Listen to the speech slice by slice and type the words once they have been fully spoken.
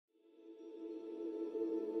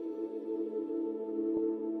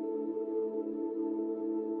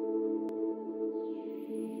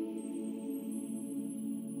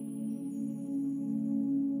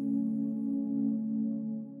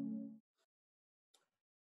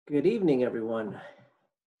Good evening, everyone.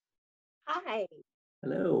 Hi.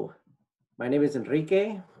 Hello. My name is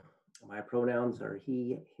Enrique. My pronouns are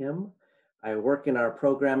he, him. I work in our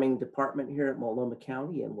programming department here at Multnomah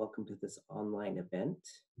County, and welcome to this online event.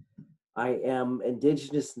 I am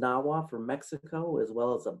Indigenous Nahua from Mexico, as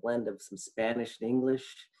well as a blend of some Spanish and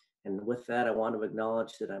English. And with that, I want to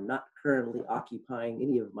acknowledge that I'm not currently occupying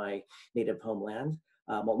any of my native homeland.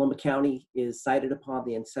 Multnomah County is sited upon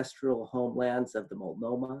the ancestral homelands of the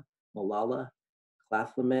Multnomah, Molalla,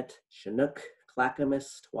 Clathwamet, Chinook,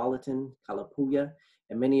 Clackamas, Tualatin, Kalapuya,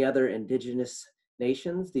 and many other indigenous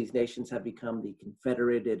nations. These nations have become the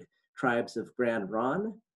Confederated Tribes of Grand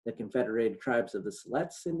Ronde, the Confederated Tribes of the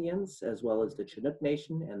Siletz Indians, as well as the Chinook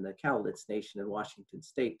Nation and the Cowlitz Nation in Washington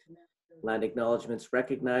State. Land acknowledgements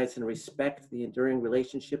recognize and respect the enduring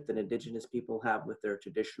relationship that indigenous people have with their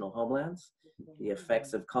traditional homelands. The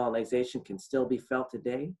effects of colonization can still be felt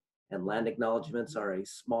today, and land acknowledgements are a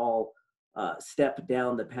small step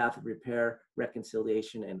down the path of repair,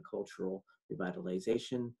 reconciliation, and cultural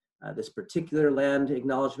revitalization. This particular land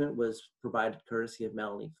acknowledgement was provided courtesy of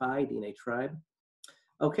Melanie Phi, DNA Tribe.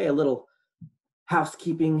 Okay, a little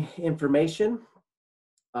housekeeping information.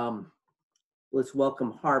 Let's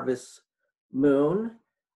welcome Harvest Moon,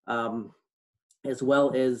 as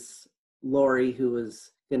well as Lori, who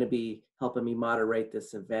is going to be helping me moderate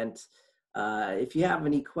this event. If you have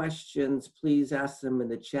any questions, please ask them in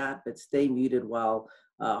the chat, but stay muted while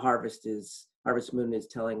Harvest Moon is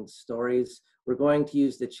telling stories. We're going to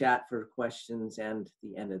use the chat for questions and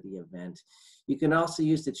the end of the event. You can also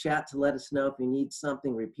use the chat to let us know if you need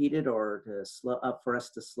something repeated or to for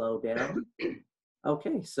us to slow down.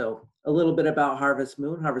 Okay, so a little bit about Harvest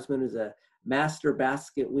Moon. Harvest Moon is a master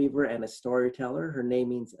basket weaver and a storyteller. Her name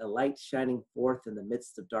means a light shining forth in the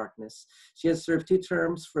midst of darkness. She has served 2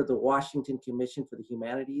 terms for the Washington Commission for the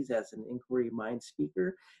Humanities as an inquiry mind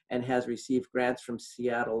speaker and has received grants from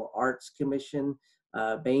Seattle Arts Commission,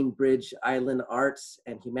 Bainbridge Island Arts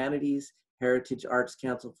and Humanities, Heritage Arts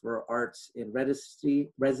Council for Arts in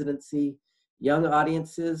Residency, Young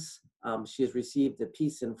Audiences. She has received the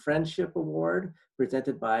Peace and Friendship Award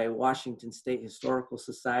presented by Washington State Historical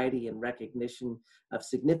Society in recognition of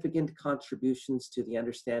significant contributions to the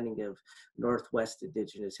understanding of Northwest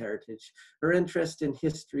Indigenous heritage. Her interest in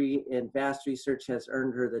history and vast research has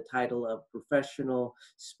earned her the title of professional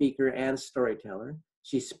speaker and storyteller.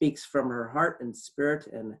 She speaks from her heart and spirit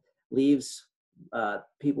and leaves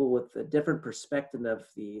people with a different perspective of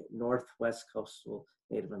the Northwest Coastal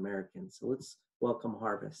Native Americans. So let's welcome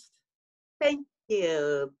Harvest. Thank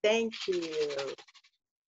you. Thank you.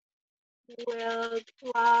 Well,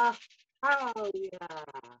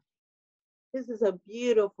 this is a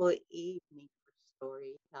beautiful evening for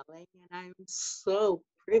storytelling, and I'm so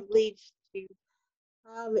privileged to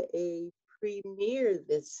have a premiere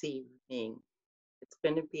this evening. It's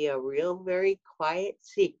going to be a very quiet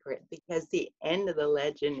secret because the end of the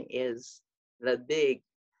legend is the big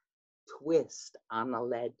twist on the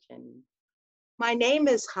legend. My name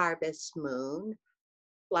is Harvest Moon.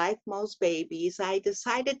 Like most babies, I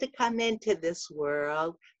decided to come into this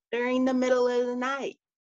world during the middle of the night.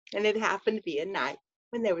 And it happened to be a night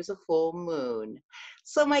when there was a full moon.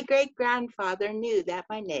 So my great-grandfather knew that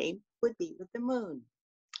my name would be with the moon.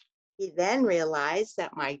 He then realized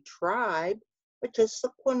that my tribe, which is the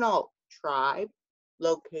Quinault tribe,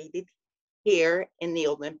 located here in the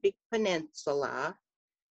Olympic Peninsula,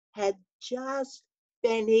 had just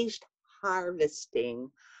finished harvesting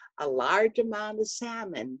a large amount of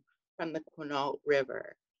salmon from the Quinault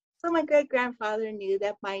River. So my great-grandfather knew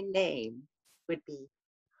that my name would be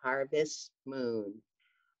Harvest Moon.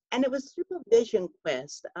 And it was through a vision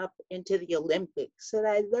quest up into the Olympics that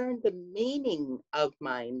I learned the meaning of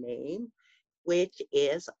my name, which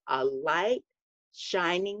is a light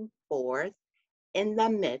shining forth in the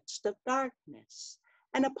midst of darkness.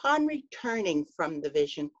 And upon returning from the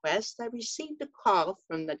vision quest, I received a call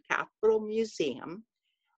from the Capitol Museum,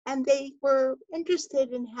 and they were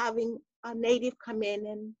interested in having a native come in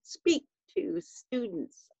and speak to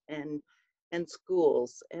students and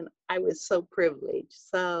schools. And I was so privileged.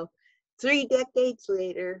 So 3 decades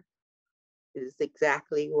later is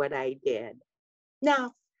exactly what I did.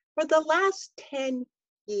 Now, for the last 10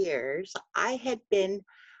 years, I had been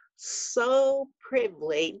so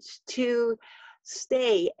privileged to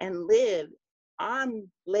stay and live on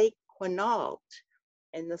Lake Quinault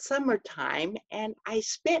in the summertime, and I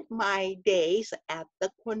spent my days at the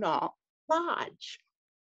Quinault Lodge.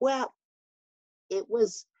 Well, it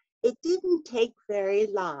didn't take very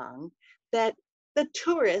long that the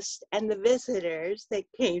tourists and the visitors that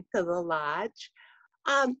came to the lodge,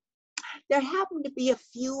 there happened to be a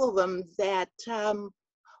few of them that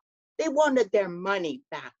They wanted their money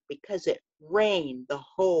back because it rained the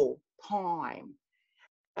whole time.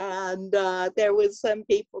 And there was some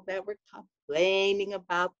people that were complaining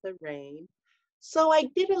about the rain. So I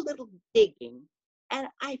did a little digging, and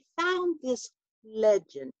I found this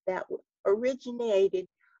legend that originated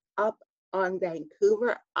up on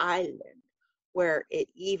Vancouver Island, where it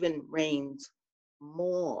even rains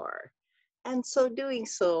more. And so doing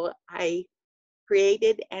so, I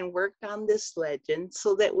created and worked on this legend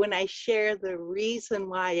so that when I share the reason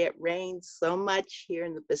why it rains so much here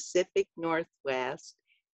in the Pacific Northwest,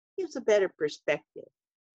 it gives a better perspective.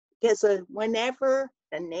 Because whenever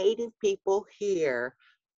the native people hear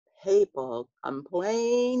people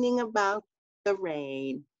complaining about the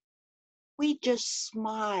rain, we just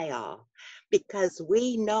smile because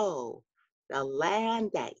we know the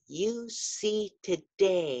land that you see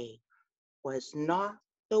today was not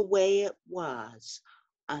the way it was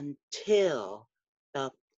until the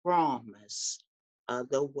promise of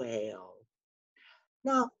the whale.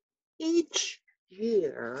 Now, each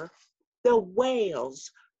year, the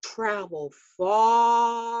whales travel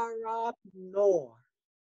far up north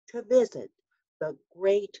to visit the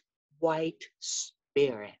great white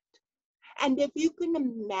spirit. And if you can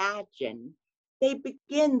imagine, they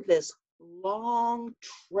begin this long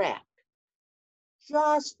trek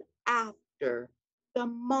just after the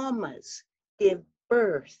mamas give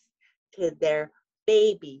birth to their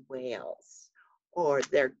baby whales or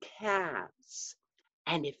their calves.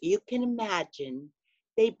 And if you can imagine,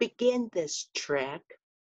 they begin this trek,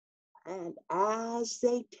 and as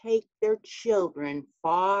they take their children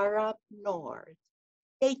far up north,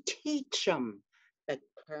 they teach them the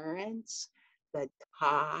currents, the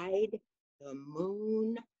tide, the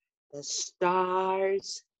moon, the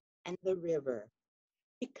stars, and the river.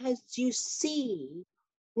 Because you see,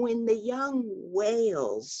 when the young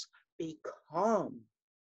whales become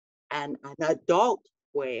an adult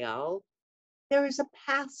whale, there is a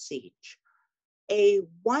passage, a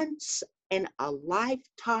once in a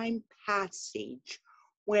lifetime passage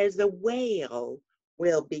where the whale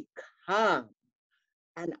will become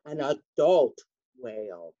an adult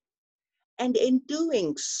whale. And in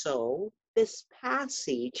doing so, this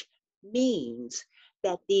passage means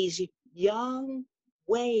that these young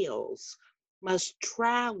whales must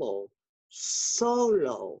travel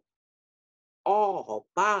solo, all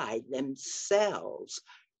by themselves,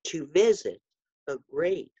 to visit the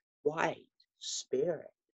great white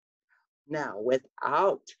spirit. Now,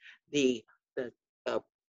 without the, the, the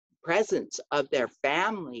presence of their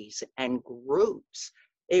families and groups,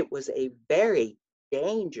 it was a very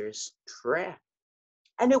dangerous trek.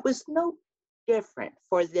 And it was no different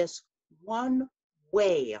for this one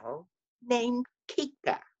whale named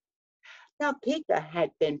Kika. Now, Kika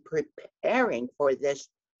had been preparing for this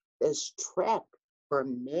trek for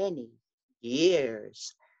many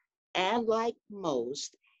years. And like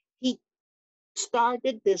most, he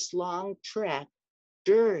started this long trek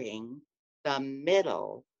during the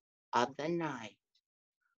middle of the night.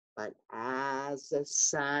 But as the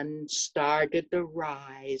sun started to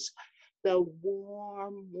rise, the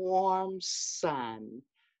warm, warm sun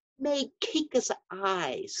made Kika's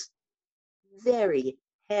eyes very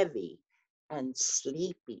heavy and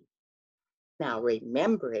sleepy. Now,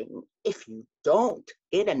 remembering, if you don't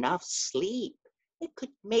get enough sleep, it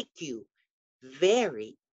could make you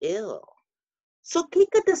very ill. So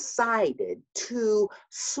Kika decided to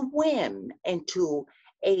swim into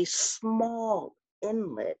a small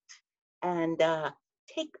inlet and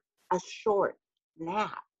take a short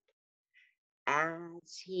nap.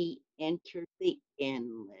 As he entered the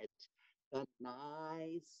inlet, the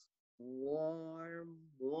nice, warm,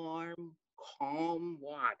 warm, calm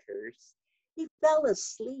waters, he fell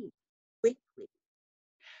asleep quickly.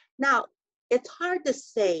 Now, it's hard to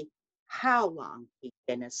say how long he'd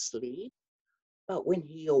been asleep, but when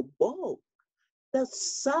he awoke, the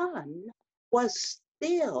sun was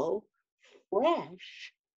still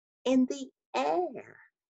fresh in the air.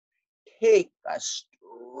 Kika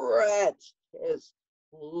stretched his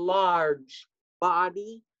large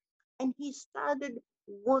body and he started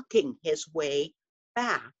working his way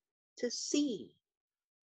back to sea.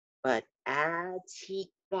 But as he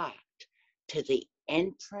got to the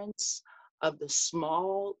entrance of the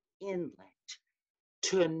small inlet,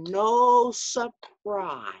 to no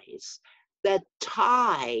surprise, the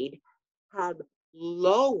tide had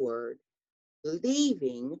lowered,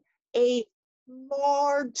 leaving a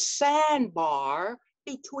large sandbar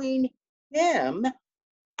between him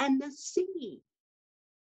and the sea.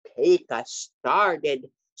 Kika started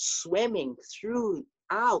swimming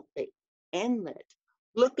throughout the inlet,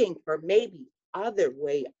 looking for maybe other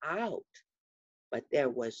way out. but there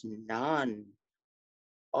was none.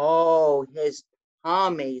 Oh, his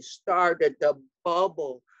tummy started to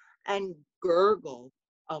bubble and gurgle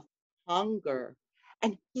of hunger,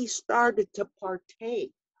 and he started to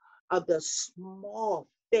partake of the small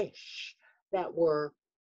fish that were,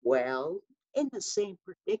 well, in the same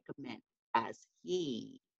predicament as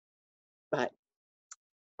he. But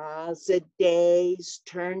as the days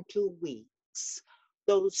turned to weeks,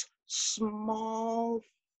 those small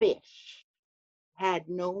fish had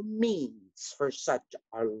no means for such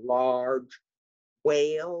a large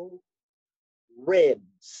whale. Ribs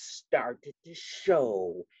started to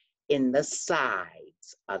show in the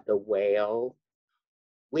sides of the whale.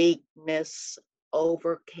 Weakness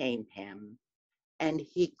overcame him, and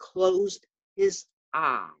he closed his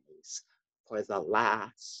eyes for the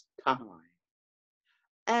last time.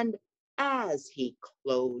 And as he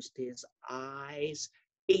closed his eyes,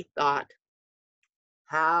 he thought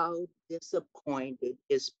how disappointed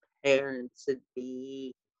his parents would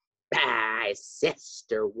be. His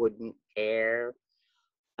sister wouldn't care.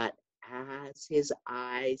 But as his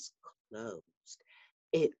eyes closed,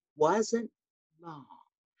 it wasn't long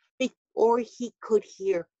before he could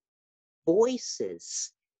hear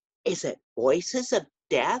voices. Is it voices of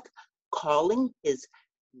death calling his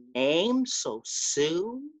name so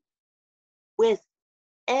soon? With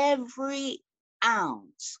every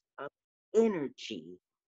ounce of energy,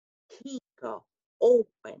 Kika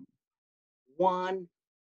opened one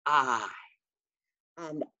eye.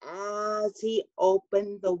 And as he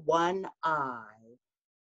opened the one eye,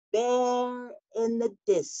 there in the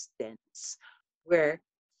distance were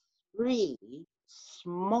 3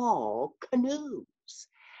 small canoes.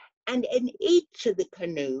 And in each of the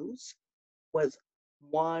canoes was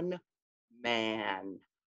one man.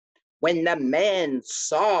 When the men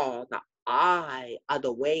saw the eye of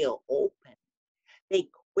the whale open, they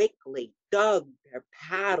quickly dug their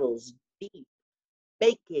paddles deep,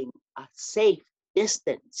 making a safe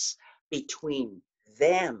distance between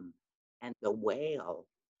them and the whale.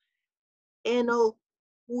 In a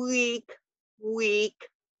weak, weak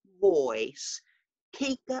voice,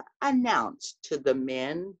 Kika announced to the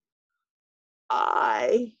men,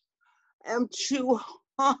 I am too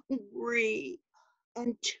hungry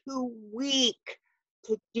and too weak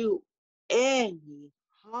to do any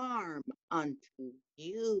harm unto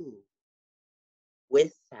you.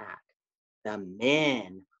 With that, the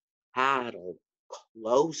men paddled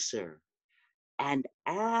closer, and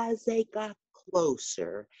as they got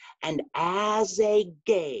closer, and as they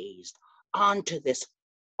gazed onto this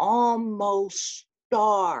almost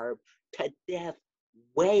starved to death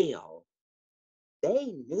whale,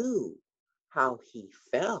 they knew how he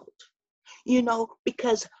felt.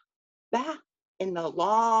 Because back in the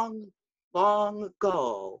long, long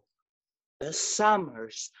ago, the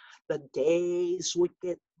summers, the days would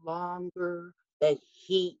get longer, the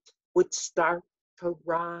heat would start to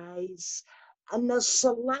rise, and the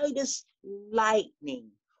slightest lightning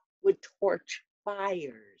would torch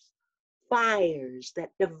fires that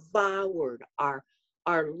devoured our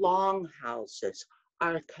longhouses,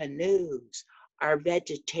 our canoes, our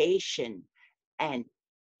vegetation, and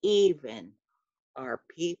even our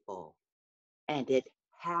people. And it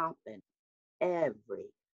happened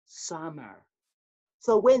every summer.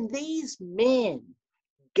 So when these men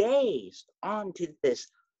gazed onto this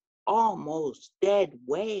almost dead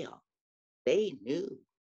whale, they knew.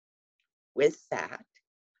 With that,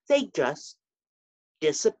 they just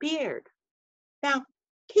disappeared. Now,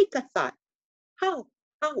 Kika thought, how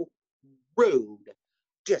rude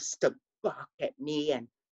just to balk at me and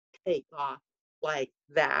take off like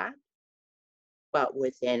that. But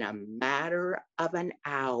within a matter of an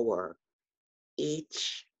hour,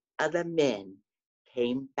 each of the men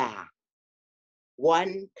came back.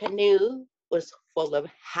 One canoe was full of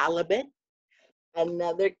halibut,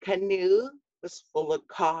 another canoe was full of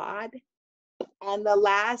cod, and the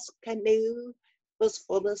last canoe was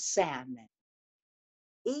full of salmon.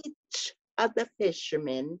 Each of the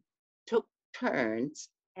fishermen took turns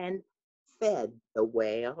and fed the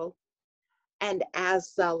whale. And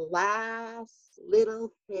as the last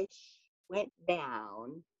little fish went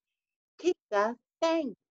down, Kika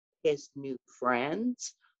thanked his new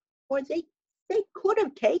friends, for they could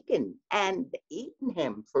have taken and eaten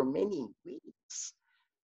him for many weeks.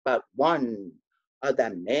 But one of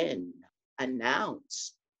the men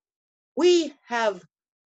announced, we have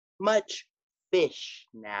much fish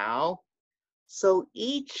now, so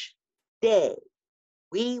each day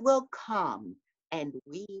we will come and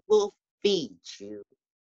we will feed you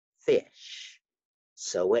fish.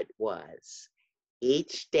 So it was.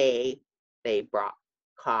 Each day they brought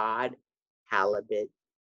cod, halibut,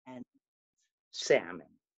 and salmon.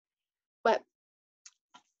 But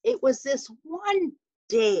it was this one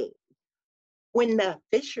day when the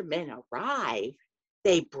fishermen arrived,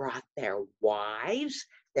 they brought their wives,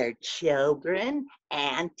 their children,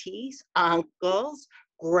 aunties, uncles,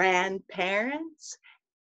 grandparents.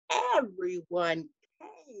 Everyone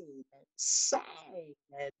came and sang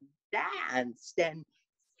and danced and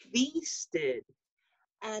feasted.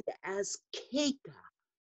 And as Keika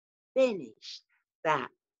finished that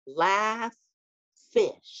last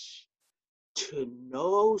fish, to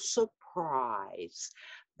no surprise,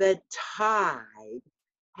 the tide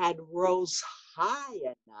had rose high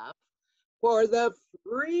enough for the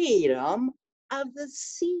freedom of the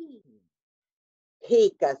sea.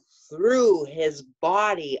 Keika threw his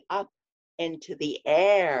body up into the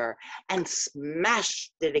air and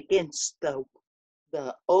smashed it against the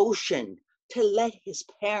ocean to let his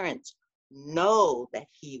parents know that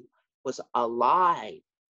he was alive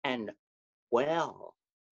and well.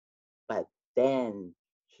 But then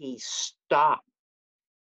he stopped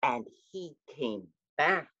and he came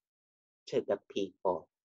back to the people.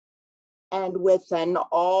 And with an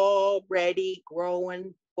already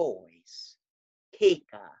growing voice,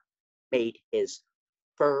 Keika made his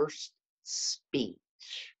first speech.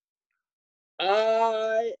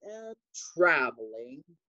 I am traveling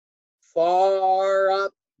far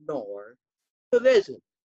up north to visit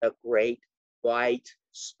the great white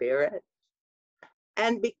spirit.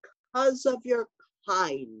 And because of your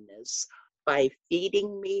kindness by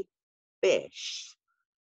feeding me fish,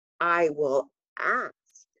 I will ask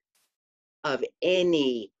of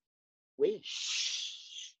any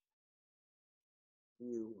wish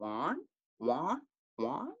you want.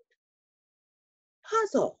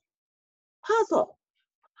 Puzzle, puzzle,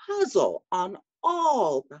 puzzle on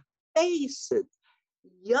all the faces,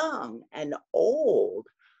 young and old,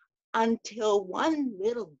 until one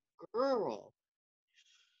little girl,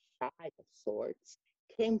 shy of sorts,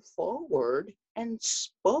 came forward and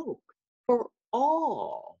spoke for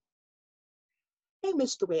all. Hey,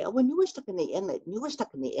 Mr. Whale, when you were stuck in the inlet,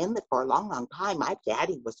 for a long, long time, my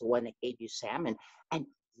daddy was the one that gave you salmon, and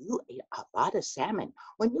you ate a lot of salmon.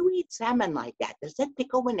 When you eat salmon like that, does it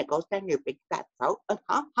tickle when it goes down your big fat throat? Oh,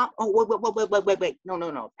 wait.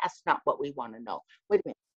 No. That's not what we want to know. Wait a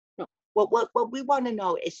minute. No. What we want to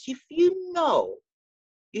know is if you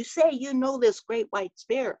say you know this great white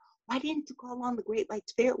spirit, why didn't you call on the great white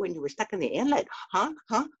spirit when you were stuck in the inlet? Huh?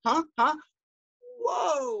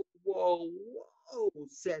 Whoa,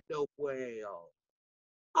 said the whale.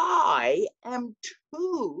 I am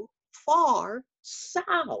too far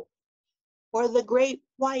south for the great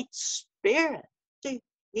white spirit to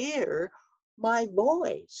hear my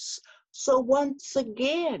voice. So once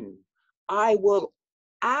again, I will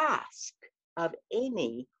ask of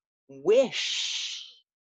any wish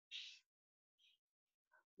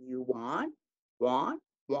you want. Well,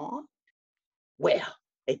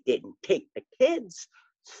 it didn't take the kids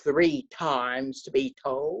 3 times to be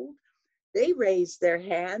told. They raised their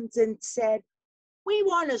hands and said, we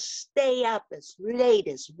want to stay up as late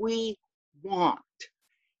as we want.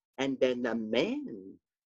 And then the men,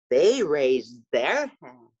 they raised their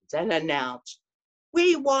hands and announced,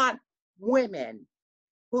 we want women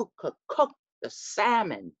who could cook the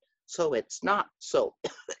salmon so it's not so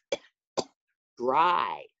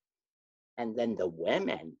dry. And then the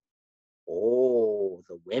women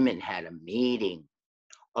had a meeting,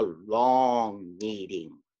 a long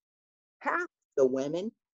meeting. Half the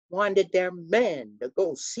women wanted their men to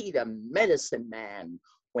go see the medicine man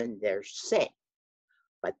when they're sick.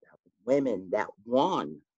 But the women that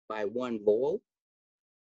won by one vote,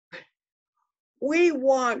 we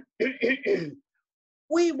want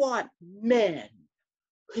men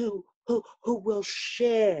who will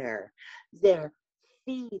share their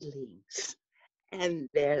feelings and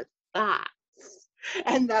their thoughts.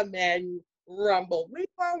 And the men rumble, we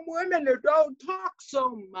want women who don't talk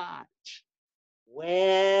so much.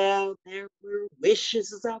 Well, there were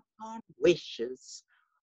wishes upon wishes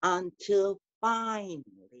until finally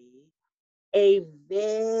a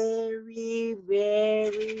very,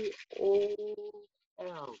 very old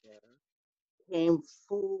elder came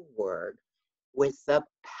forward with the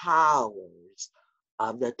powers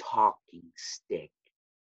of the talking stick.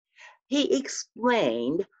 He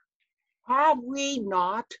explained, have we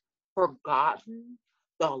not forgotten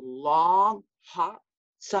the long, hot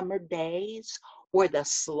summer days where the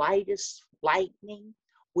slightest lightning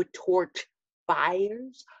would torch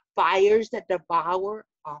fires that devour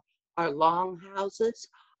our longhouses,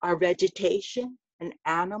 our vegetation and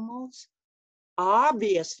animals?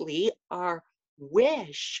 Obviously, our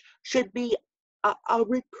wish should be a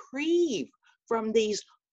reprieve from these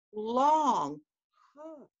long,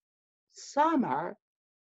 huh, some are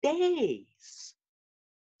days.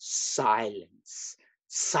 Silence.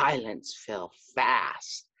 Silence fell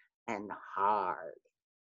fast and hard.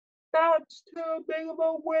 That's too big of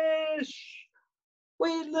a wish.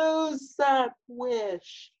 We lose that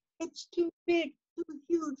wish. It's too big, too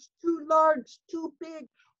huge, too large, too big.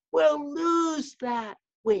 We'll lose that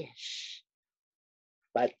wish.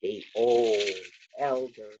 But the old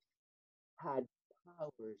elder had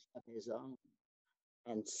powers of his own,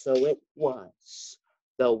 and so it was.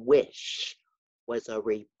 The wish was a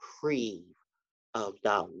reprieve of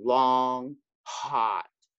the long, hot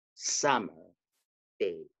summer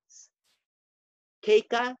days.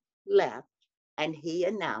 Keika left, and he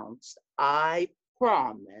announced, I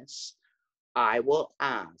promise I will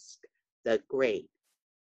ask the great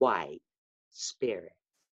white spirit.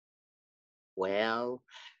 Well,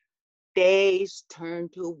 days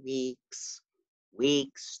turned to weeks,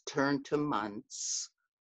 weeks turned to months.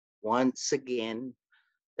 Once again,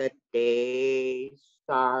 the days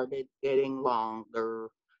started getting longer.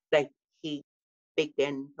 The heat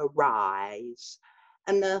began to rise,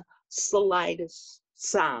 and the slightest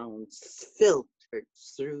sounds filtered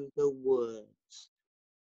through the woods.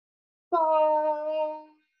 Bye.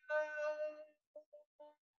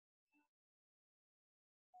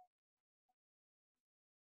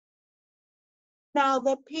 Now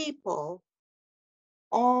the people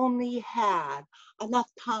only had enough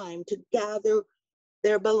time to gather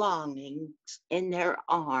their belongings in their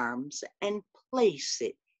arms and place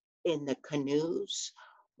it in the canoes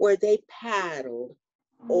where they paddled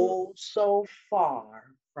oh so far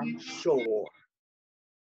from shore.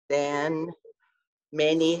 Then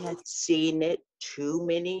many had seen it too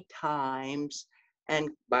many times and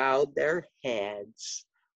bowed their heads.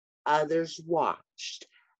 Others watched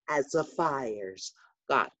as the fires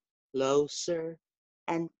got closer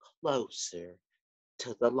and closer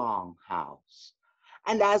to the longhouse.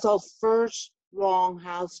 And as our first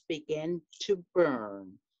longhouse began to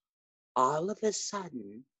burn, all of a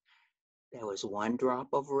sudden, there was one drop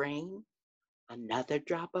of rain, another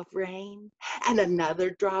drop of rain, and another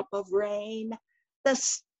drop of rain. The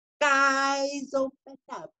skies opened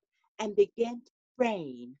up and began to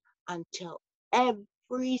rain until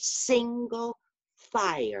every single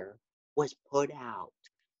fire was put out.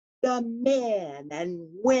 The men and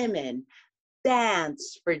women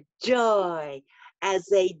danced for joy as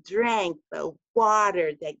they drank the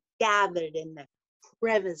water that gathered in the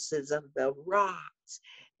crevices of the rocks.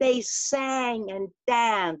 They sang and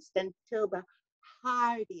danced until the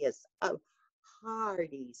hardiest of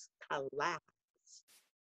hardies collapsed.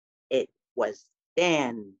 It was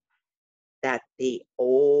then that the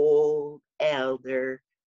old elder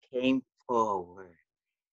came forward,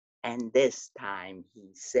 and this time he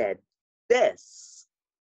said, "This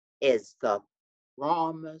is the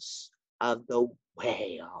promise of the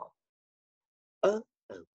whale." Oh,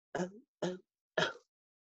 oh, oh, oh, oh.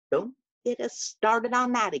 Don't get us started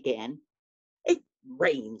on that again. It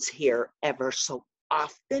rains here ever so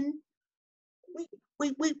often.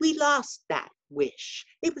 We lost that wish.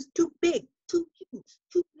 It was too big, too huge,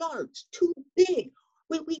 too large, too big.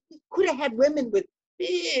 We could have had women with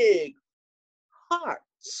big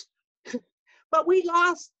hearts, but we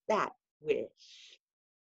lost that wish.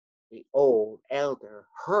 The old elder,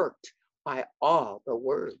 hurt by all the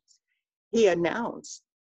words, he announced,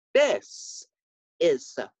 "This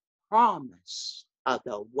is the promise of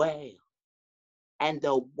the whale. And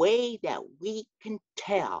the way that we can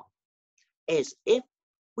tell is if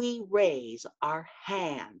we raise our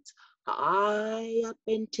hands high up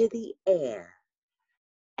into the air,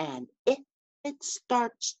 and if it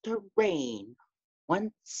starts to rain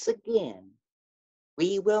once again,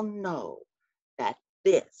 we will know that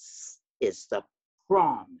this is the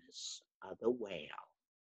promise of the whale."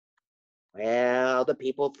 Well, the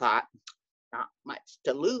people thought not much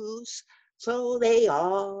to lose, so they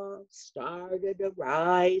all started to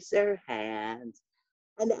raise their hands.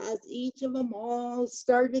 And as each of them all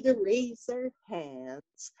started to raise their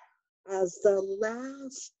hands, as the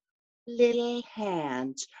last little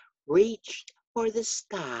hands reached for the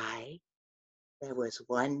sky, there was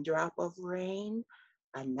one drop of rain,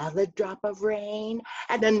 another drop of rain,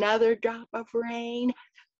 and another drop of rain.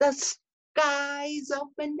 The skies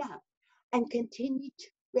opened up and continued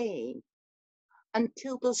to rain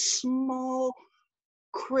until the small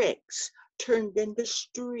creeks turned into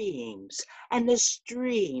streams, and the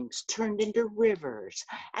streams turned into rivers,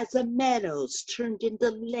 as the meadows turned into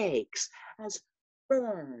lakes, as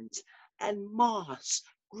ferns and moss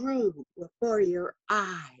grew before your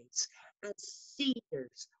eyes, as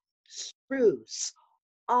cedars, spruce,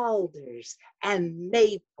 alders, and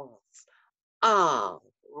maples all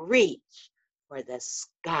reach for the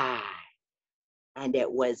sky. And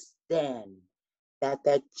it was then that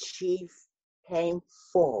the chief came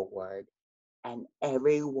forward and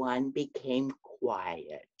everyone became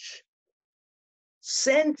quiet.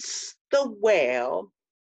 Since the whale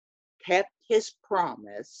kept his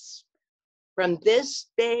promise, from this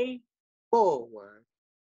day forward,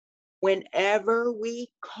 whenever we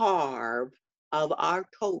carve of our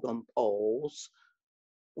totem poles,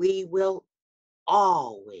 we will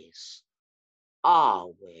always,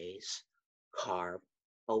 always carve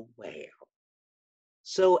a whale.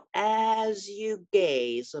 So as you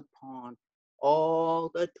gaze upon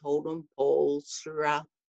all the totem poles throughout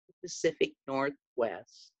the Pacific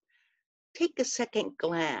Northwest, take a second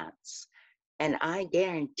glance, and I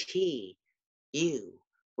guarantee you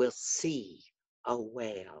will see a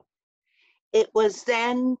whale. It was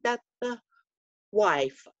then that the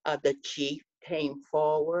wife of the chief came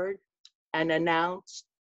forward and announced,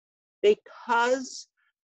 because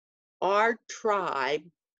our tribe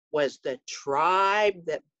was the tribe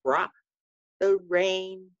that brought the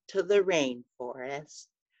rain to the rainforest,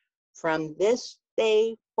 from this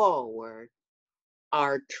day forward,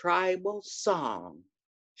 our tribal song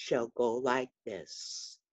shall go like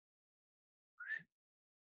this.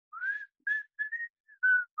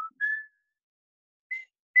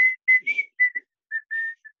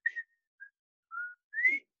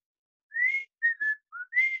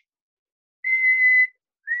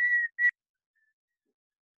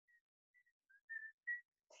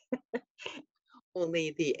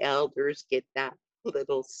 Only the elders get that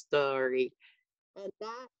little story. And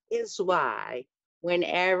that is why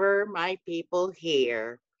whenever my people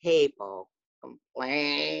hear people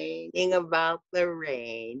complaining about the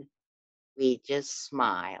rain, we just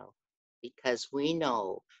smile, because we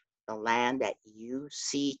know the land that you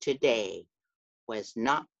see today was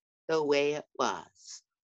not the way it was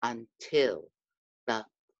until the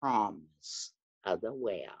promise of the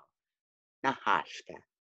whale. Nahashka,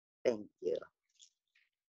 thank you.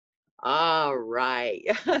 All right.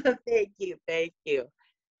 Thank you. Thank you.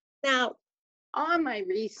 Now, on my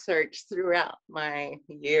research throughout my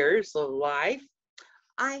years of life,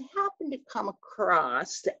 I happened to come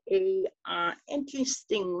across a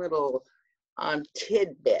interesting little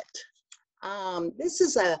tidbit. This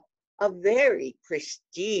is a very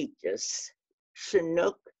prestigious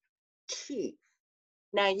Chinook chief.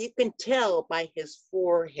 Now, you can tell by his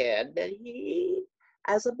forehead that he,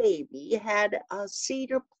 as a baby, had a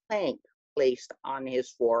cedar plank placed on his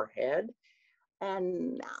forehead.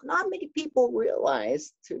 And not many people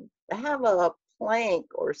realize to have a plank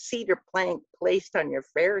or cedar plank placed on your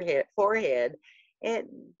forehead, it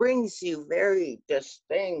brings you very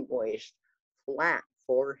distinguished flat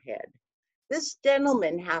forehead. This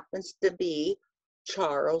gentleman happens to be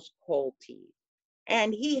Charles Colty,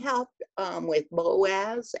 and he helped with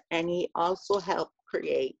Boaz, and he also helped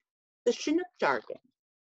create the Chinook jargon.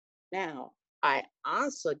 Now, I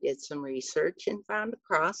also did some research and found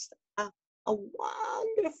across a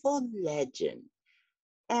wonderful legend.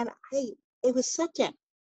 And it was such a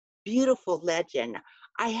beautiful legend.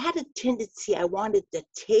 I had a tendency, I wanted to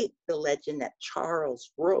take the legend that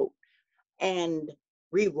Charles wrote and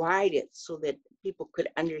rewrite it so that people could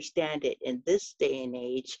understand it in this day and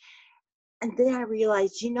age. And then I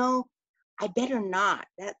realized, I better not.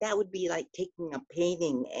 That would be like taking a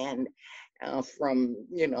painting and from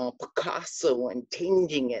Picasso and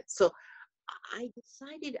changing it. So I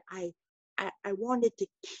decided I wanted to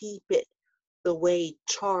keep it the way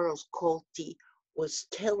Charles Colty was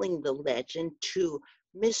telling the legend to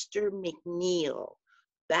Mr. McNeil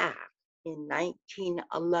back in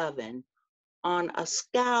 1911 on a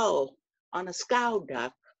scow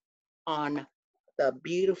duck on the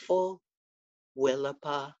beautiful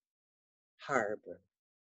Willapa Harbor.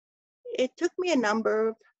 It took me a number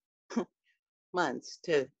of months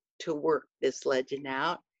to work this legend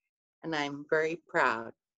out, and I'm very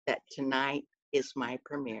proud that tonight is my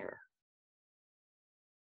premiere.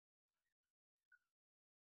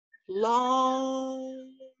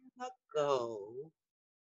 Long ago,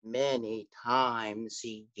 many times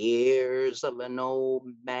years of an old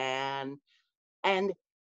man, and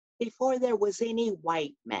before there was any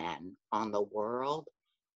white man on the world,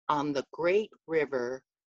 on the great river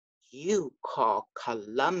you call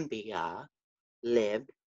Columbia, lived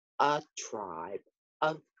a tribe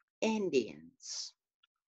of Indians.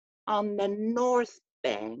 On the north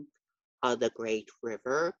bank of the great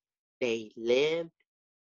river, they lived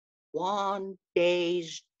one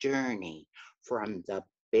day's journey from the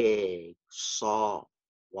big salt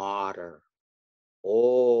water.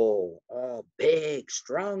 Oh, big,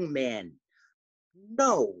 strong men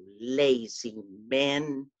no lazy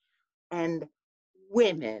men and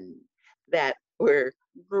women that were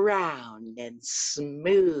round and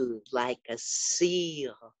smooth like a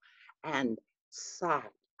seal and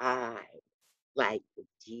soft-eyed like a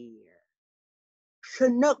deer.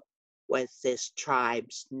 Chinook was this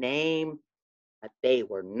tribe's name, but they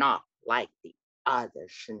were not like the other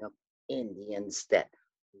Chinook Indians that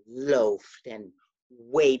loafed and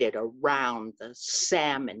waded around the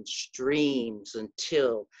salmon streams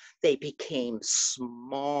until they became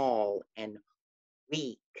small and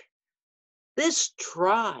weak. This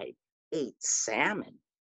tribe ate salmon,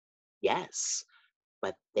 yes,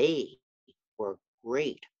 but they were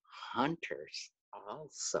great hunters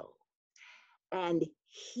also. And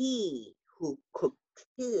he who could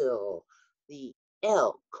kill the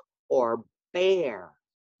elk or bear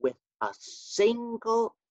with a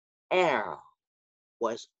single arrow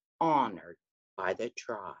was honored by the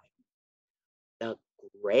tribe. The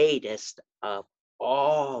greatest of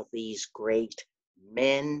all these great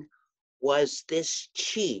men was this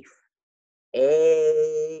chief,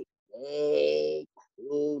 A.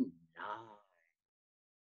 Quinault.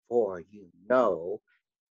 For you know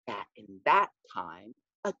that in that time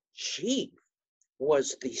a chief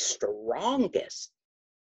was the strongest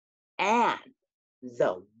and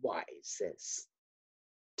the wisest.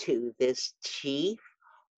 To this chief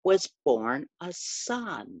was born a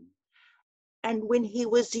son, and when he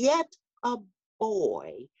was yet a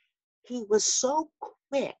boy, he was so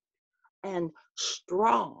quick and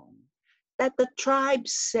strong that the tribe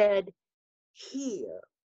said, "Here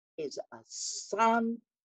is a son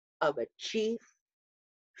of a chief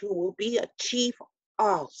who will be a chief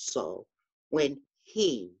also when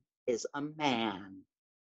he is a man."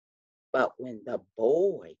 But when the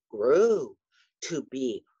boy grew to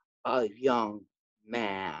be a young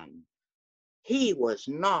man, he was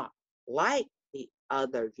not like the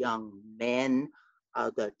other young men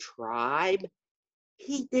of the tribe.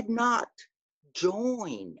 He did not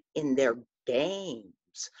join in their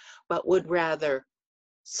games, but would rather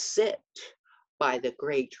sit by the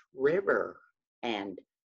great river and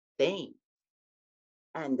think.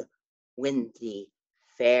 And when the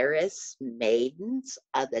fairest maidens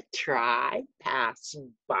of the tribe passed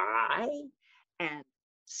by and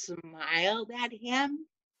smiled at him,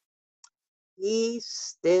 he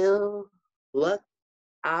still looked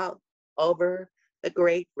out over the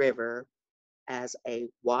great river as a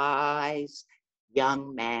wise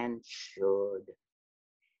young man should.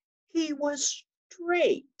 He was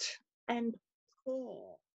straight and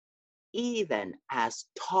tall, even as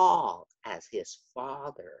tall as his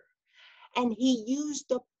father, and he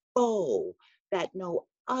used a bow that no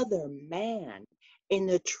other man in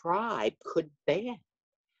the tribe could bend.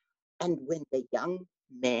 And when the young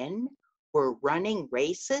men were running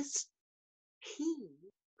races, he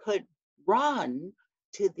could run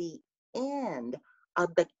to the end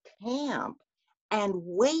of the camp and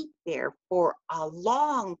wait there for a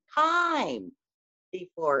long time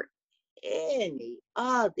before any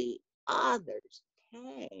of the others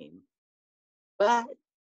came. But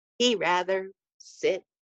he rather sit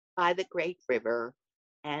by the great river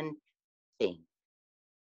and think.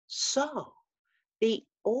 So the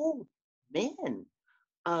old men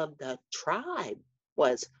of the tribe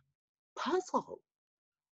was puzzled.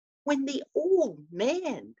 When the old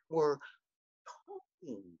men were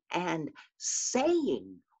talking and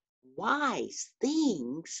saying wise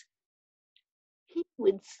things, he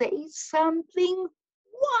would say something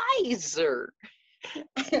wiser.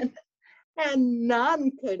 and, and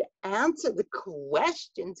none could answer the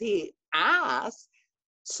questions he asked.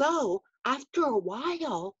 So after a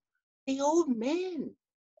while, the old men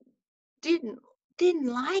didn't didn't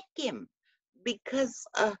like him because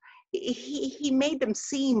he made them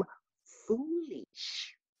seem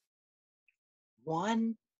foolish.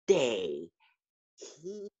 One day,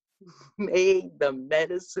 he made the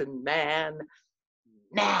medicine man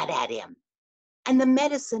mad at him, and the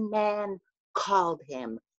medicine man called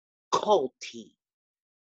him Colty.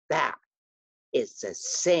 That is the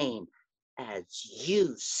same as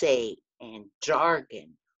you say in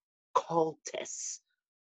jargon, cultus,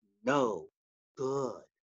 no good.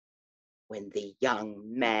 When the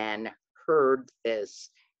young man heard this,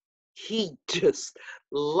 he just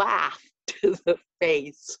laughed to the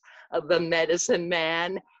face of the medicine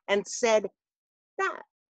man and said, "That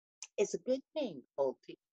is a good name,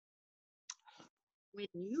 Colty. When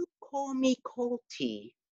you call me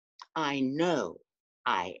Colty, I know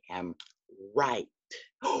I am right."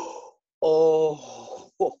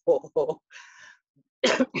 Oh,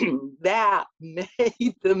 that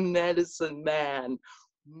made the medicine man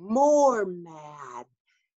more mad,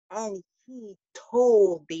 and he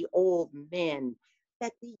told the old men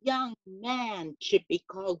that the young man should be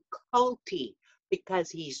called Culty because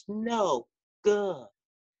he's no good.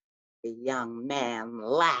 The young man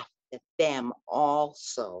laughed at them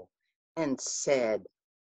also and said,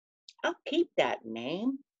 I'll keep that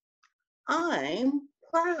name. I'm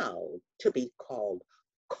proud to be called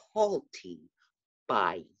Culty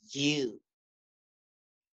by you.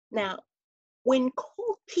 Now, when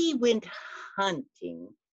Culty went hunting,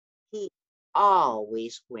 he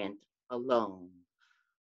always went alone.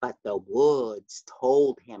 But the woods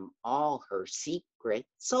told him all her secrets,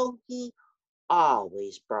 so he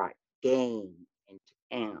always brought game into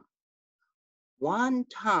camp. One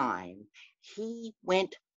time he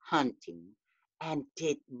went hunting and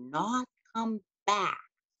did not come back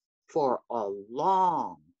for a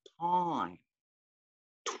long time.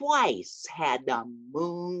 Twice had the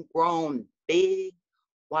moon grown big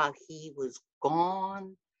while he was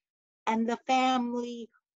gone, and the family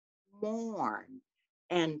mourned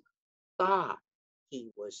and thought he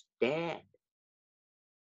was dead.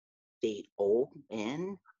 The old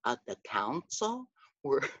men of the council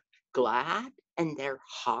were glad in their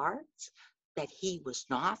hearts that he was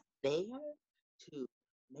not there to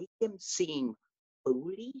make them seem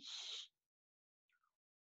foolish.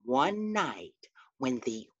 One night, when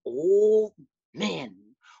the old men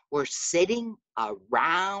were sitting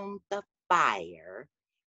around the fire,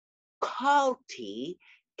 Culty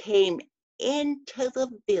came into the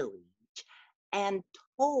village and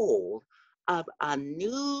told of a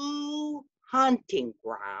new hunting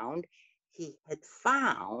ground he had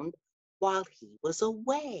found while he was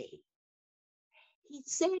away. He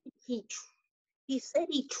said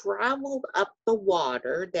he traveled up the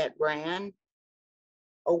water that ran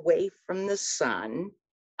away from the sun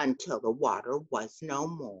until the water was no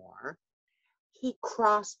more. He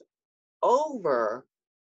crossed over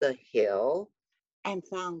the hill and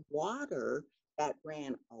found water that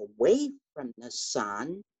ran away from the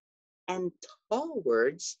sun and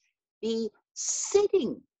towards the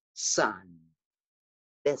setting sun.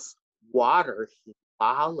 This water he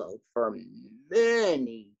followed for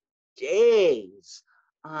many days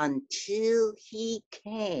until he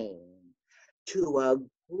came to a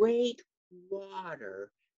great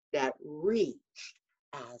water that reached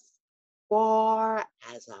as far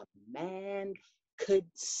as a man could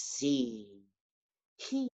see.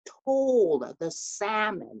 He told of the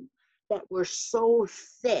salmon that were so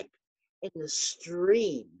thick in the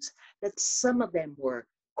streams that some of them were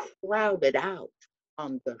crowded out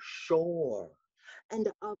on the shore, and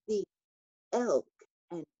of the elk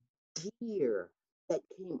and deer that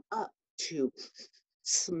came up to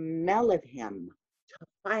smell of him to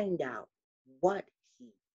find out what he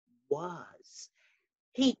was.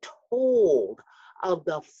 He told of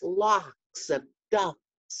the flocks of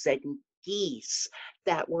ducks and geese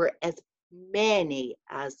that were as many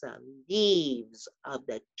as the leaves of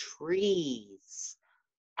the trees.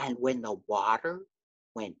 And when the water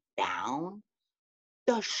went down,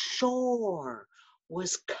 the shore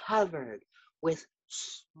was covered with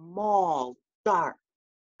small, dark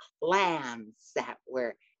clams that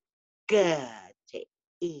were good to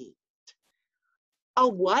eat. A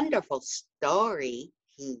wonderful story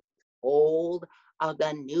he told of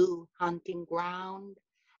the new hunting ground,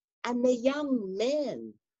 and the young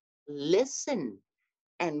men listened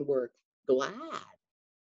and were glad.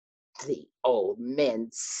 The old men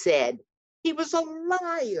said he was a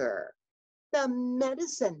liar. The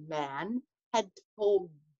medicine man had told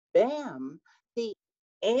them the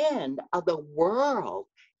end of the world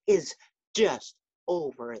is just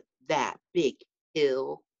over that big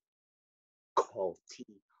hill. Culty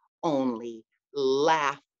only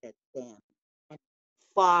laughed at them and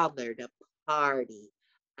fathered a party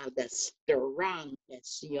of the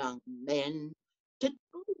strongest young men to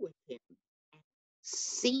go with him and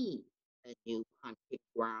see the new hunting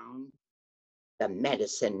ground. The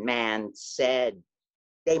medicine man said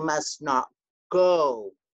they must not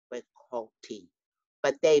go with Culty,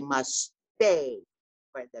 but they must stay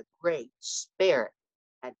where the Great Spirit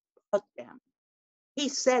had put them. He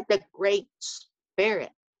said the Great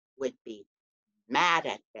Spirit would be mad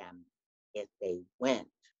at them if they went.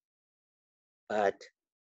 But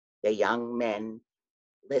the young men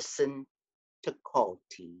listened to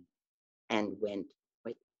Culty and went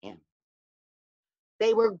with him.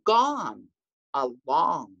 They were gone a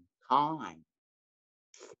long time.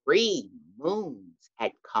 3 moons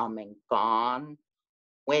had come and gone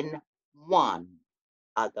when one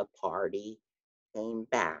of the party came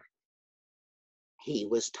back. He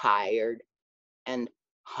was tired and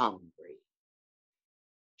hungry.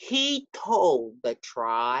 He told the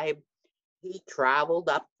tribe He traveled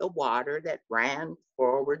up the water that ran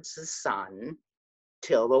towards the sun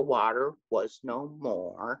till the water was no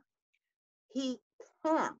more. He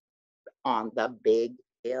camped on the big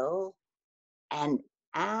hill, and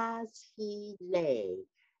as he lay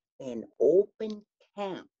in open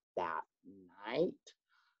camp that night,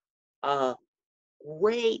 a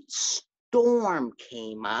great storm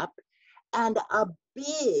came up, and a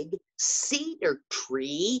big cedar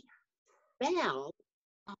tree fell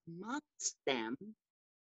amongst them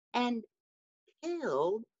and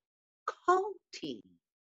killed Coty.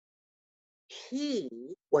 He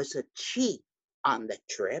was a chief on the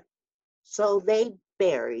trip, so they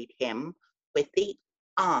buried him with the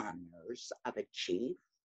honors of a chief.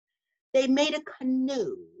 They made a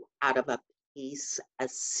canoe out of a piece of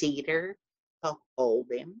cedar to hold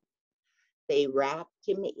him. They wrapped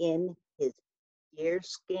him in his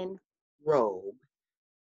deerskin robe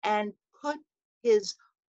and put his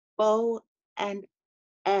bow and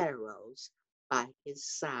arrows by his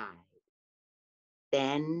side.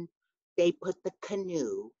 Then they put the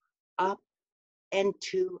canoe up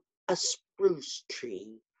into a spruce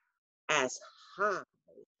tree as high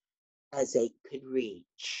as they could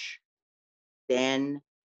reach. Then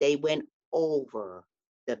they went over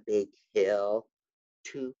the big hill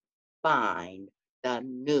to find the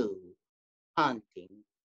new hunting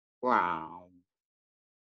ground.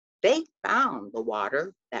 They found the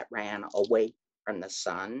water that ran away from the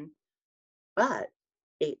sun, but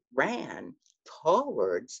it ran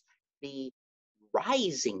towards the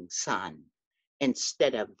rising sun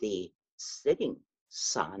instead of the setting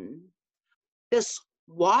sun. This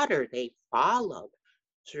water they followed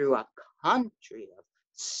through a country of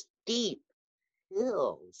steep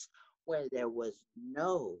hills where there was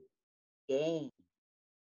no game.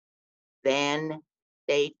 Then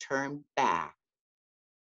they turned back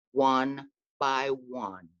one by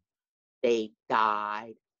one. They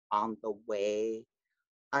died on the way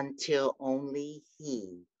until only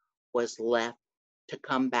he was left to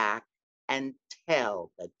come back and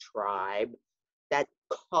tell the tribe that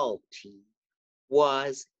Coty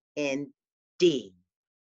was indeed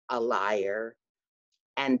a liar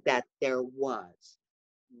and that there was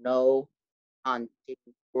no hunting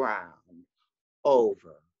ground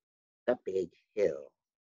over the big hill.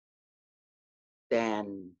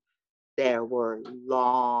 Then there were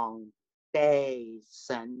long days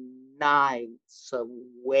and nights of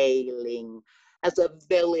wailing as a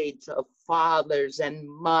village of fathers and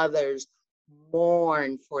mothers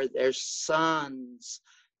mourned for their sons.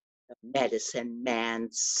 The medicine man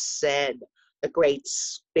said the Great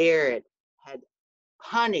Spirit had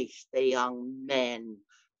punished the young men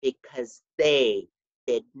because they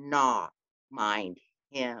did not mind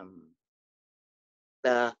him.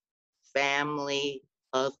 The family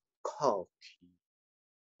of Coty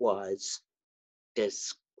was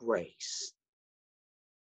disgraced.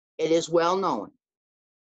 It is well known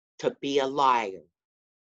to be a liar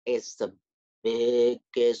is the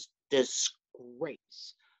biggest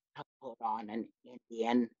disgrace to put on an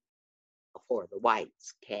Indian before the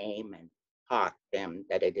whites came and taught them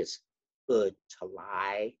that it is good to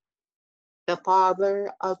lie. The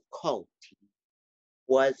father of Coty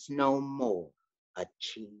was no more a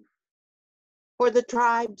chief, for the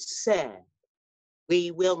tribe said,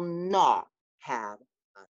 "We will not have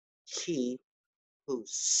a chief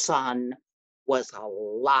whose son was a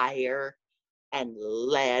liar and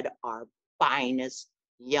led our finest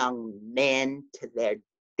young men to their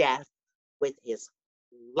death with his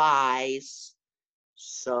lies."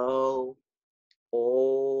 So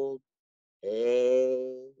old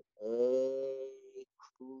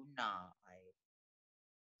Quinault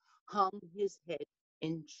hung his head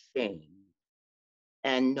in shame,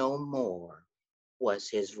 and no more was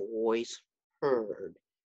his voice heard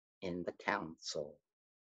in the council.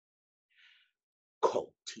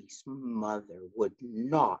 Coty's mother would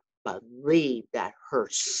not believe that her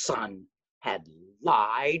son had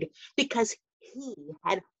lied because he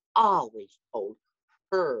had always told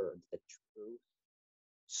her the truth.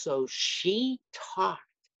 So she taught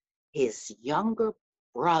his younger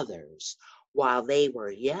brothers while they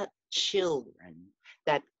were yet children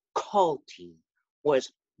that Coty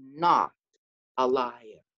was not a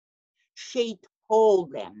liar. She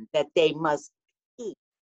told them that they must keep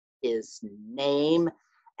his name,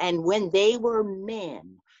 and when they were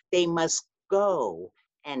men, they must go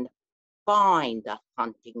and find the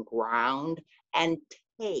hunting ground and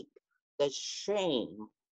take the shame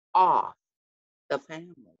off the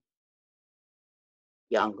family.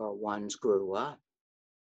 Younger ones grew up,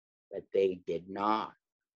 but they did not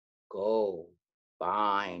go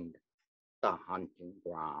find the hunting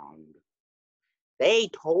ground. They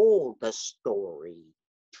told the story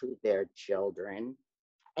to their children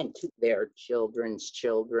and to their children's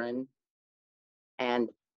children. And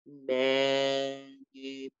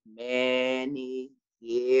many, many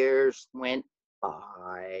years went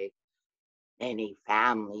by. Many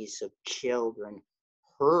families of children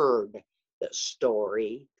heard the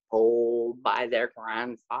story told by their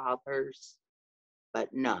grandfathers,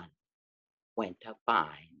 but none went to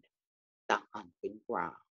find the hunting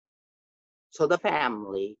ground. So the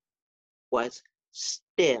family was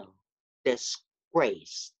still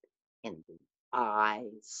disgraced in the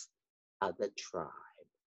eyes of the tribe.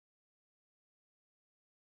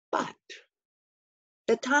 But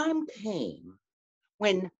the time came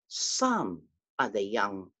when some of the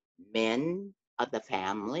young men of the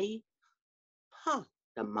family talked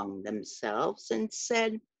among themselves and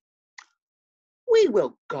said, "We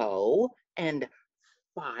will go and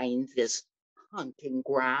find this hunting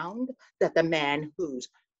ground that the man whose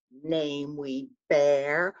name we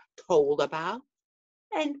bear told about,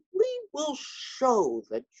 and we will show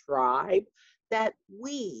the tribe that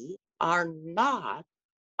we are not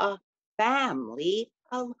a family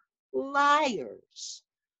of liars."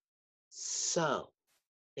 So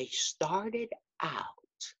they started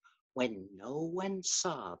out when no one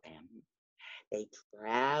saw them. They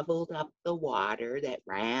traveled up the water that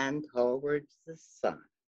ran towards the sun.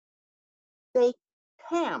 They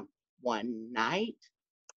camped one night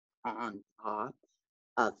on top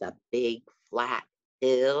of the big flat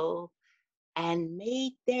hill and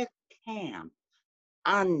made their camp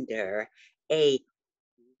under a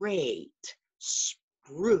great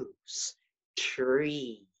spruce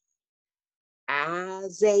tree.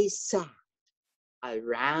 As they sat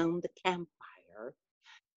around the campfire,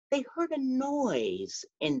 they heard a noise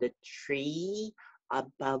in the tree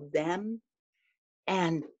above them,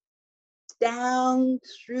 and down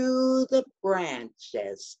through the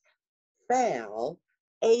branches fell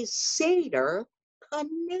a cedar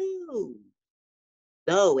canoe.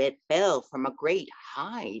 Though it fell from a great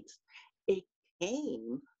height, it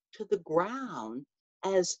came to the ground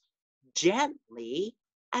as gently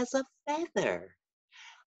as a feather.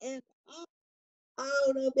 And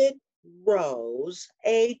out of it rose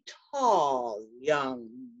a tall young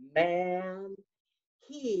man.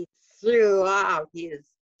 He threw out his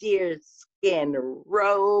deerskin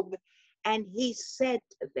robe and he said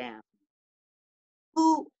to them,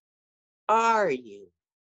 "Who are you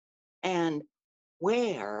and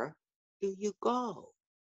where do you go?"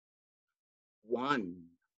 One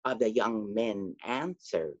of the young men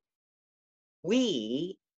answered,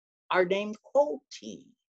 "We are named Colty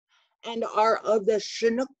and are of the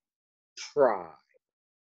Chinook tribe.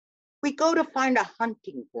 We go to find a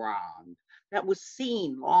hunting ground that was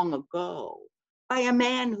seen long ago by a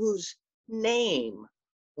man whose name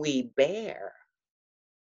we bear."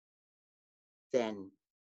 "Then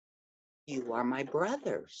you are my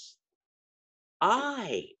brothers.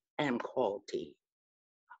 I am Colty."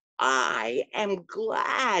 "I am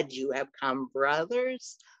glad you have come,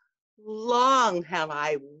 brothers. Long have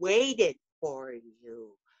I waited for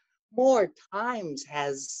you. More times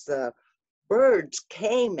has the birds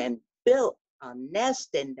came and built a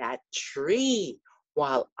nest in that tree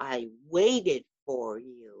while I waited for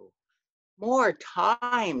you. More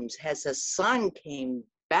times has the sun came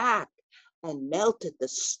back and melted the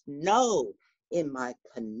snow in my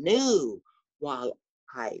canoe while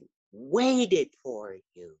I waited for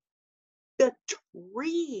you. The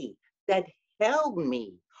tree that held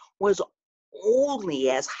me was only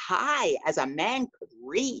as high as a man could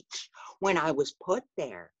reach when I was put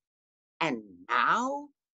there. And now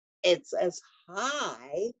it's as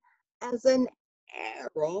high as an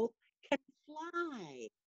arrow can fly.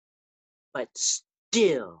 But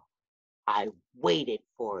still I waited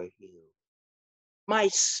for you. My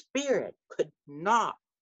spirit could not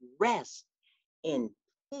rest in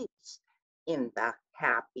peace in the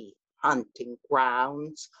happy hunting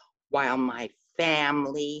grounds while my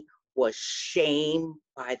family was shamed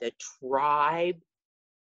by the tribe.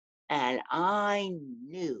 And I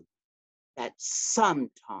knew that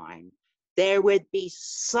sometime there would be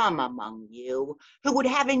some among you who would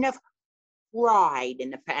have enough pride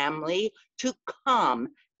in the family to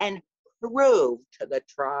come and prove to the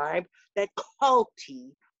tribe that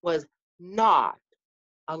Colty was not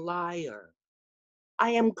a liar.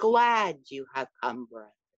 I am glad you have come,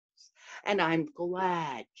 brothers, and I'm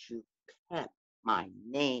glad you kept my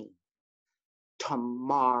name.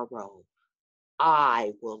 Tomorrow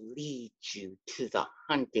I will lead you to the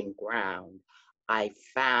hunting ground I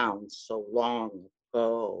found so long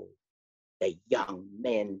ago. The young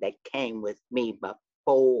men that came with me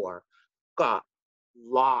before got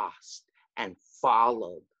lost and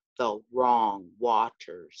followed the wrong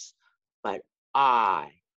waters, but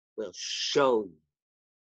I will show you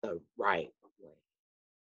the right way.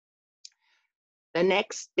 The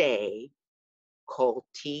next day,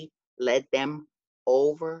 Colty led them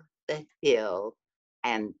over the hill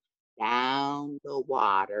and down the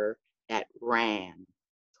water that ran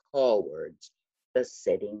towards the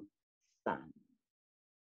setting sun.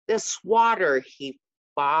 This water he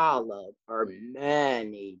followed for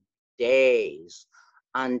many days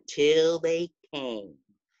until they came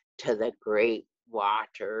to the great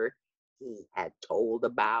water he had told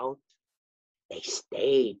about. They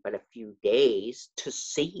stayed but a few days to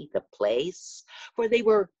see the place, for they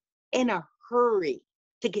were in a hurry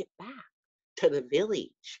to get back to the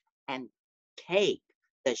village and take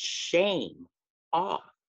the shame off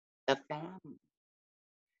the family.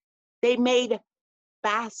 They made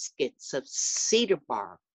baskets of cedar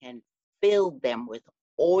bark and filled them with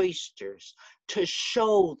oysters to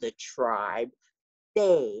show the tribe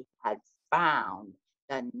they had found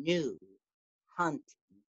the new hunting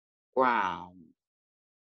ground.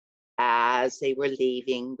 As they were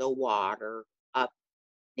leaving the water up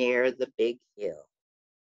near the big hill,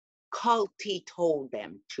 Colty told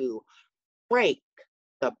them to break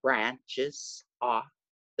the branches off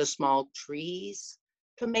the small trees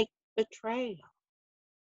to make the trail.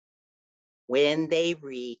 When they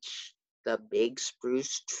reached the big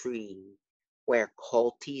spruce tree where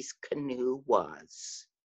Colty's canoe was,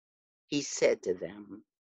 he said to them,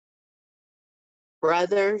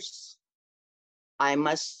 "Brothers, I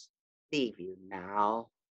must leave you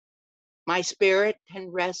now. My spirit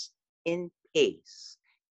can rest in peace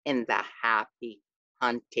in the happy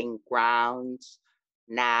hunting grounds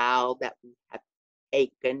now that we have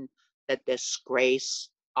taken the disgrace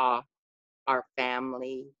off our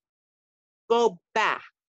family. Go back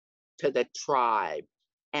to the tribe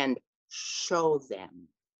and show them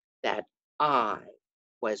that I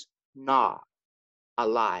was not a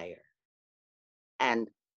liar, and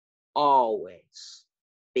always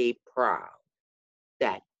be proud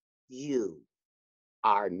that you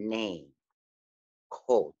are named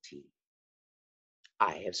Colty.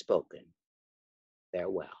 I have spoken.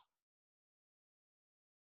 Farewell."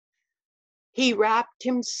 He wrapped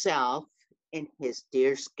himself in his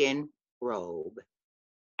deerskin robe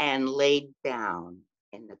and laid down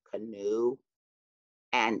in the canoe,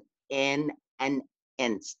 and in an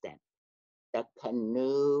instant, the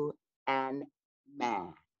canoe and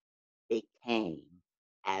man became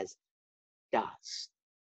as dust,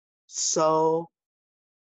 so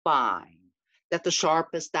fine that the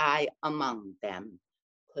sharpest eye among them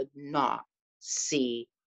could not see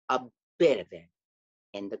a bit of it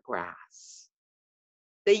in the grass.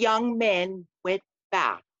 The young men went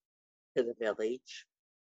back to the village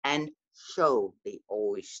and showed the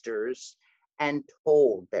oysters and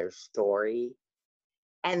told their story,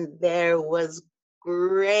 and there was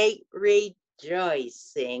great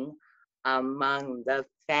rejoicing among the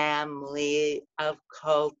family of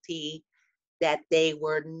Colty that they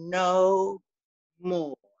were no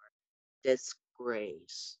more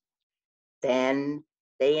disgraced. Then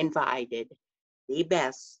they invited the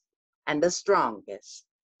best and the strongest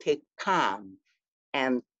to come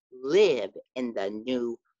and live in the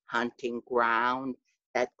new hunting ground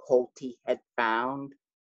that Colty had found.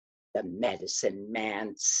 The medicine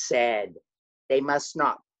man said they must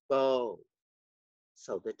not go,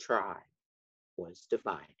 so the tribe was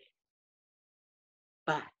divided.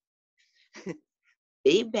 But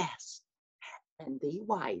the best and the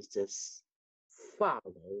wisest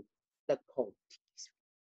followed the Colties.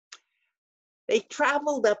 They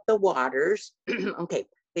traveled up the waters. Okay,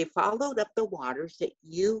 they followed up the waters that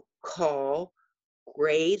you call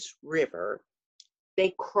Gray's River.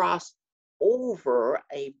 They crossed over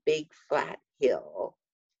a big flat hill.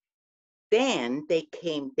 Then they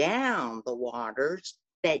came down the waters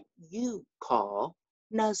that you call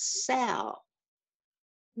Nacelle.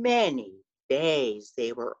 Many days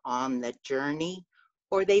they were on the journey,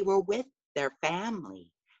 for they were with their family,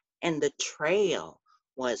 and the trail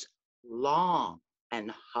was long and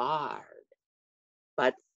hard.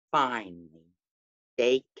 But finally,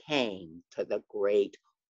 they came to the great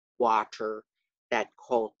water that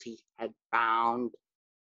Colty had found,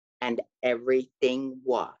 and everything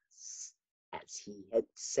was as he had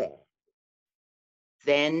said.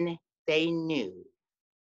 Then they knew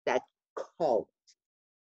that Colty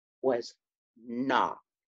was not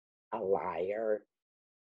a liar.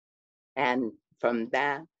 And from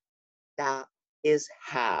that is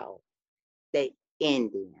how the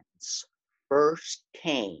Indians first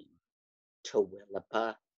came to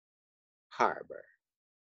Willapa Harbor.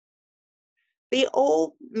 The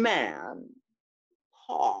old man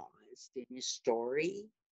paused in his story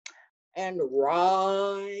and,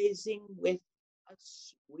 rising with a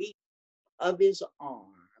sweep of his arm,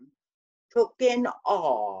 took in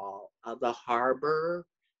all of the harbor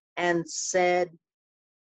and said,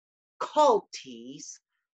 Culties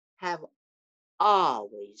have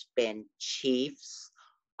always been chiefs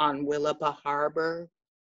on Willapa Harbor,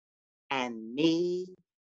 and me,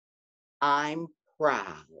 I'm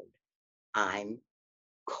proud I'm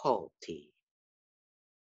Cultie.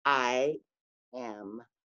 I am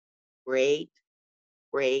great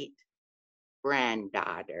great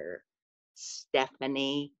granddaughter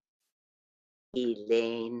Stephanie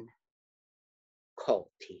Elaine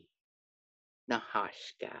Cultie.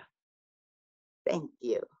 Nahashka. Thank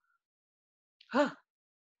you. Huh.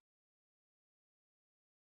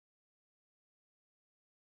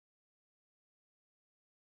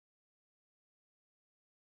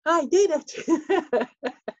 I did it.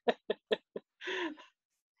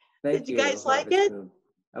 Thank Did you guys like Harvest it? Moon.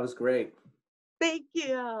 That was great. Thank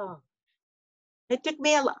you. It took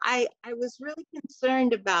me I was really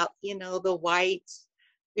concerned about, the whites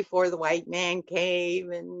before the white man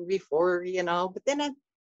came and before, but then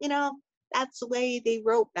that's the way they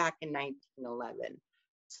wrote back in 1911.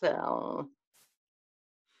 So.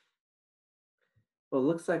 Well, it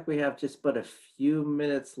looks like we have just but a few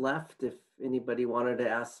minutes left if anybody wanted to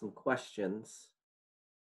ask some questions.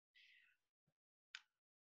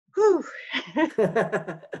 Whew.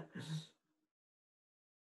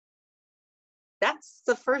 That's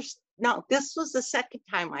the first, no, this was the second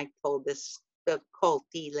time I told the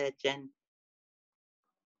Cultie legend.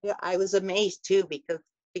 Yeah, I was amazed too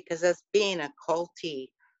because as being a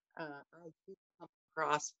Cultie, I do come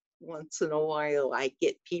across once in a while, I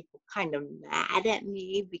get people kind of mad at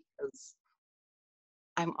me because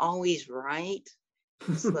I'm always right.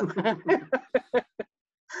 So,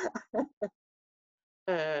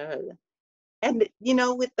 and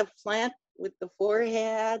with the flint, with the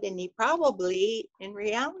forehead, and he probably, in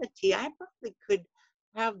reality, I probably could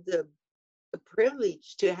have the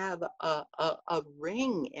privilege to have a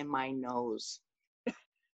ring in my nose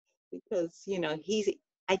because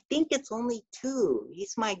I think it's only 2.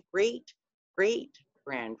 He's my great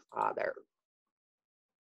grandfather.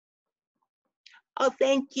 Oh,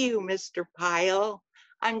 thank you, Mr. Pyle.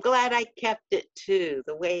 I'm glad I kept it too,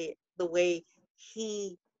 the way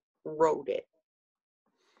he wrote it.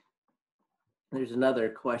 There's another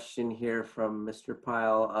question here from Mr.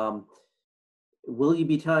 Pyle. Will you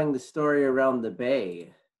be telling the story around the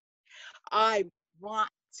bay? I want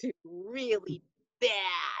to really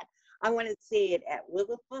bad. I want to say it at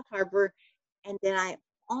Willapa Harbor, and then I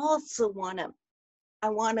also want to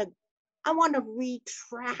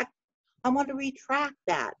retract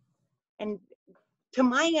that. And to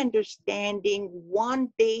my understanding,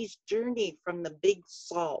 one day's journey from the big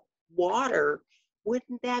salt water,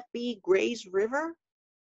 wouldn't that be Gray's River?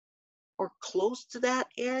 Or close to that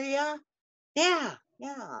area? Yeah.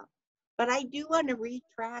 But I do want to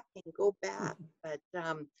retract and go back. But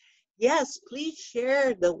yes, please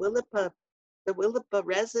share the Willapa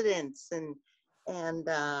residents, and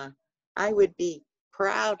I would be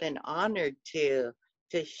proud and honored to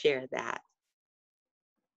share that.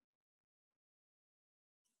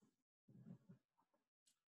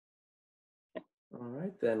 All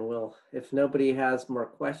right, then. Well, if nobody has more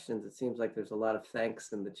questions, it seems like there's a lot of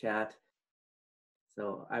thanks in the chat.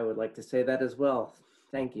 So I would like to say that as well.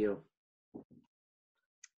 Thank you.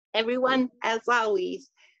 Everyone, as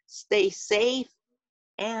always, stay safe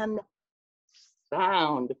and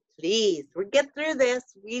sound, please. We'll get through this.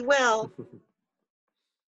 We will.